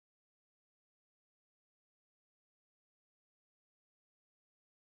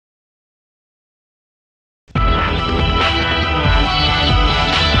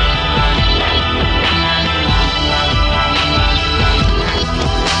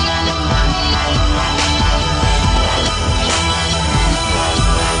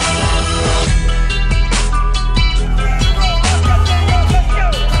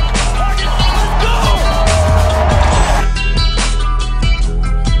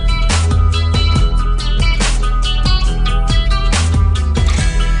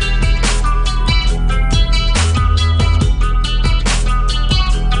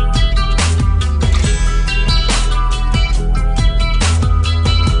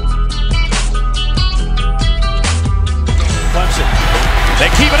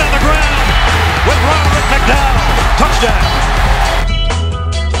Touchdown.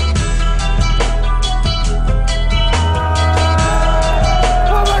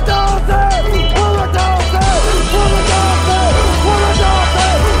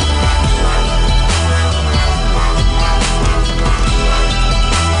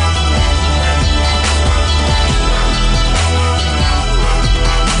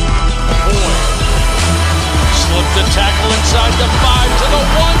 The tackle inside the 5 to the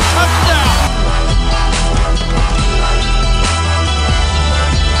 1, touchdown!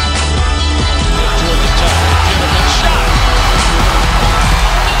 Toward the top, legitimate shot.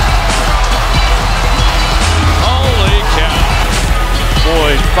 Holy cow.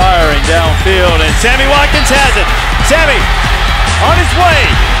 Boyd firing downfield, and Sammy Watkins has it. Sammy on his way.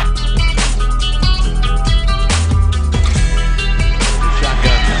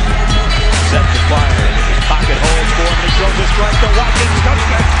 Shotgun set to fire. Pocket holds for him, and he throws a strike to Watkins,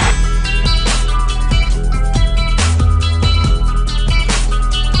 touchdown.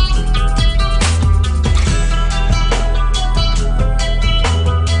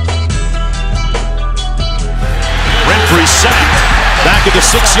 Renfrey sacked, back at the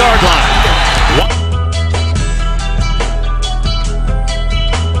 6-yard line.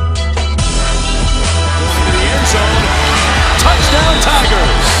 To the end zone, touchdown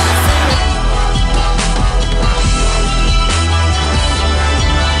Tigers.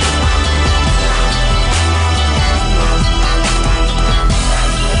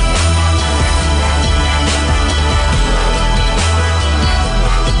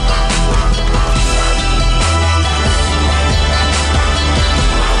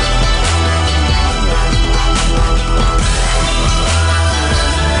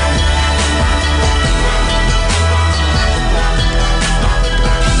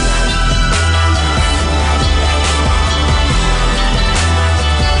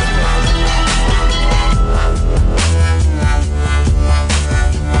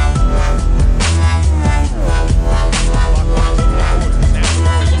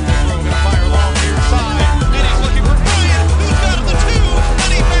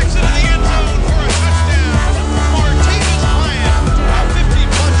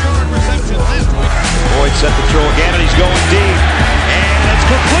 Set to throw again, and he's going deep, and it's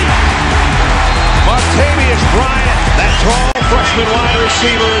complete. Martavius Bryant, that tall freshman wide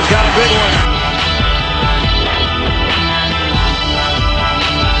receiver, has got a big one.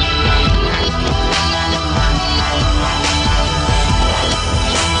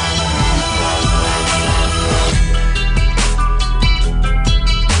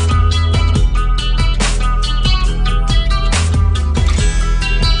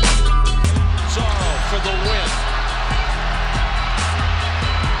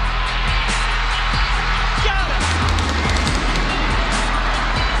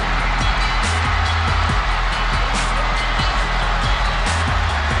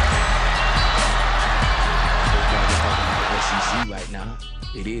 Right now,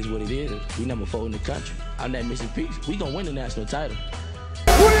 it is what it is. We number 4 in the country. I'm that missing piece. We gonna win the national title.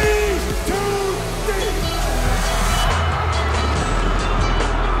 3, 2,